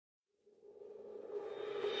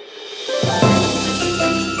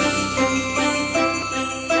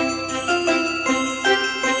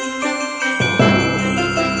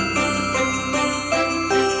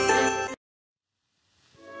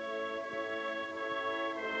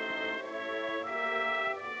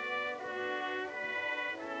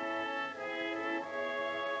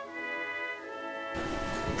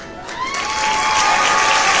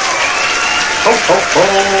Ho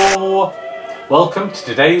ho! Welcome to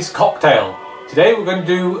today's cocktail. Today we're going to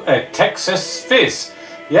do a Texas Fizz.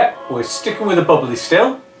 Yeah, we're sticking with the bubbly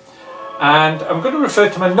still. And I'm going to refer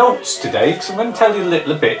to my notes today because I'm going to tell you a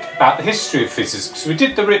little bit about the history of fizzes, because we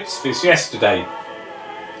did the Ritz Fizz yesterday.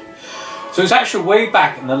 So it's actually way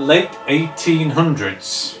back in the late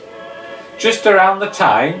 1800s, just around the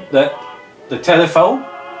time that the telephone,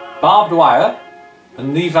 barbed wire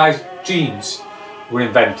and Levi's jeans were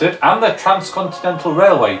invented and the Transcontinental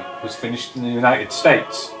Railway was finished in the United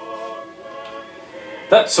States,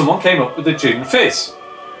 that someone came up with the gin fizz.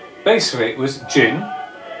 Basically it was gin,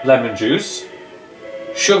 lemon juice,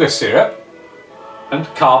 sugar syrup and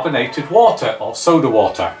carbonated water or soda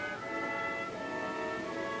water.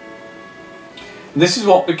 And this is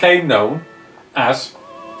what became known as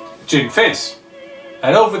gin fizz.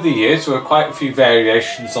 And over the years there were quite a few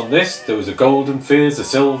variations on this. There was a golden fizz, a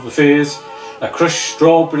silver fizz, a crushed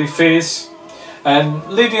strawberry fizz, and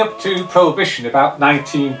leading up to Prohibition about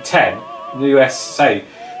 1910 in the USA,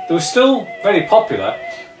 they were still very popular,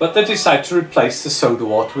 but they decided to replace the soda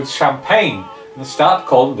water with champagne and started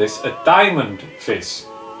calling this a diamond fizz.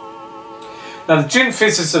 Now the gin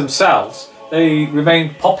fizzes themselves, they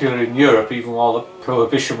remained popular in Europe even while the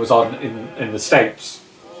Prohibition was on in the States.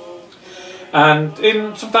 And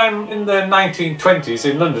sometime in the 1920s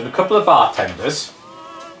in London, a couple of bartenders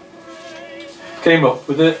came up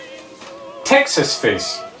with a Texas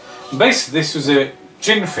Fizz. And basically this was a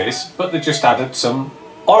gin fizz, but they just added some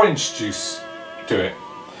orange juice to it.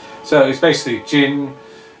 So it's basically gin,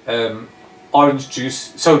 orange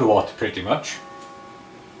juice, soda water pretty much.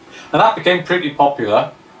 And that became pretty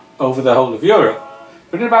popular over the whole of Europe.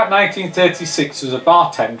 But in about 1936 there was a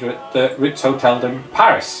bartender at the Ritz Hotel in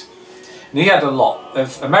Paris. And he had a lot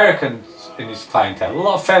of Americans in his clientele, a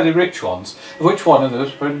lot of fairly rich ones, of which one of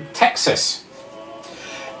those were in Texas.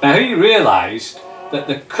 Now he realised that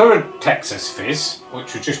the current Texas Fizz,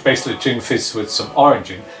 which was just basically gin fizz with some orange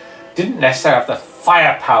in, didn't necessarily have the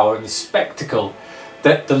firepower and the spectacle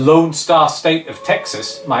that the Lone Star State of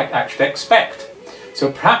Texas might actually expect.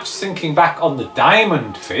 So perhaps thinking back on the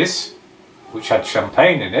Diamond Fizz, which had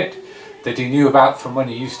champagne in it, that he knew about from when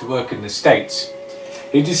he used to work in the States,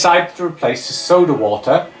 he decided to replace the soda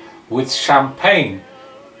water with champagne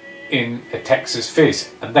in a Texas Fizz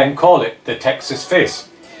and then call it the Texas Fizz,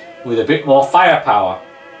 with a bit more firepower.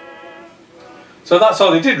 So that's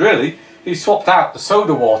all he did really. He swapped out the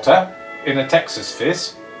soda water in a Texas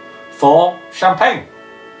Fizz for champagne,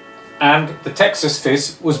 and the Texas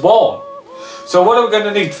Fizz was born. So what are we going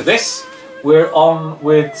to need for this? We're on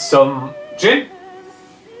with some gin,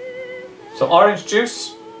 some orange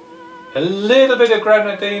juice, a little bit of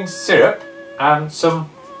grenadine syrup and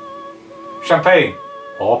some champagne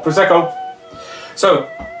or Prosecco. So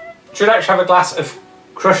should actually have a glass of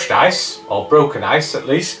crushed ice, or broken ice at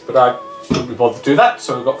least, but I couldn't be bothered to do that,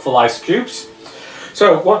 so we've got full ice cubes.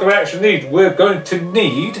 So what do we actually need? We're going to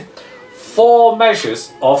need 4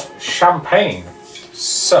 measures of champagne.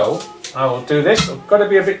 So I will do this. I've got to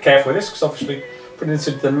be a bit careful with this because obviously putting this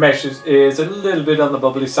into the measures is a little bit on the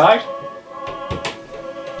bubbly side.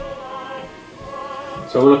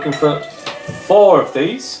 So we're looking for 4 of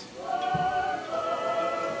these.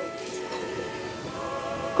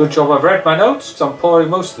 Good job I've read my notes because I'm pouring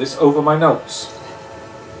most of this over my notes.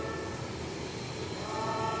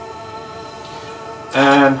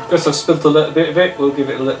 And because I've spilt a little bit of it, we'll give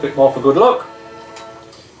it a little bit more for good luck.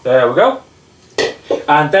 There we go.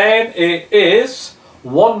 And then it is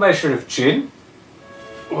 1 measure of gin.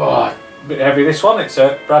 Oh, a bit heavy this one, it's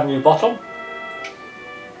a brand new bottle.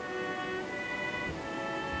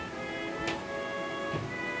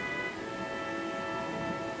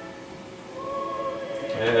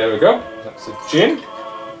 There we go, that's the gin.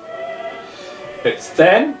 It's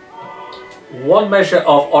then 1 measure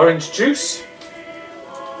of orange juice.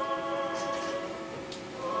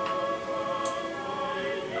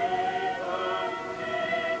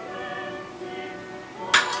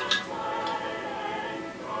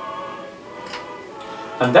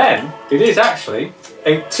 And then it is actually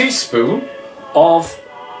a teaspoon of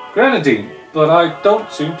grenadine, but I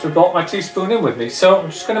don't seem to have brought my teaspoon in with me, so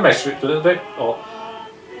I'm just going to measure it a little bit, or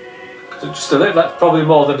just a little. That's probably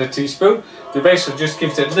more than a teaspoon. It basically just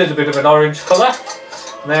gives it a little bit of an orange colour.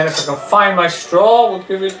 And then if I can find my straw, we'll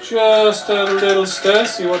give it just a little stir,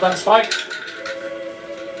 see what that's like.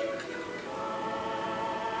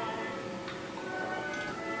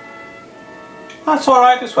 That's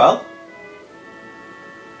alright as well.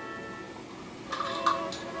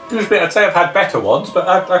 Usually I'd say I've had better ones, but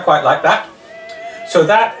I quite like that. So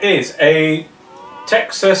that is a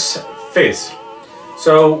Texas Fizz.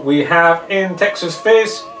 So we have in Texas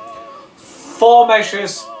Fizz 4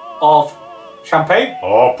 measures of champagne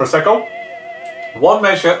or prosecco, 1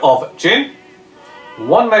 measure of gin,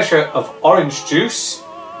 1 measure of orange juice,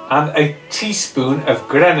 and a teaspoon of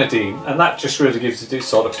grenadine, and that just really gives it this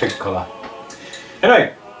sort of pink colour.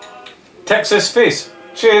 Anyway, Texas Fizz.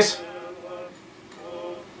 Cheers.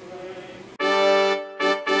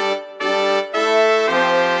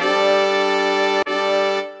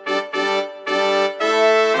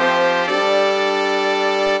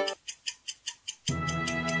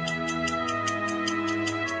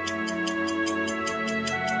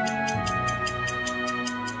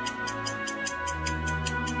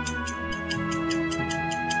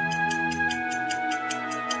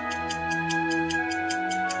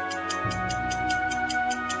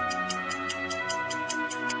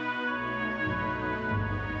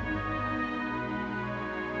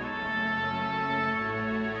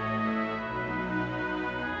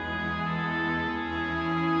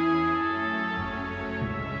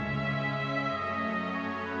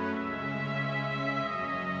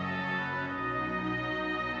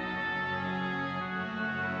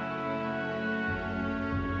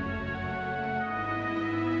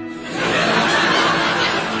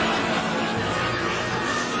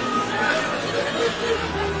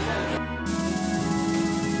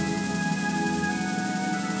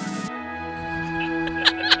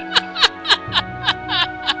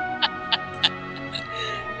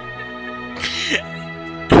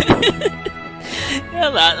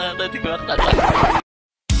 Wala, hindi ko makakatawa.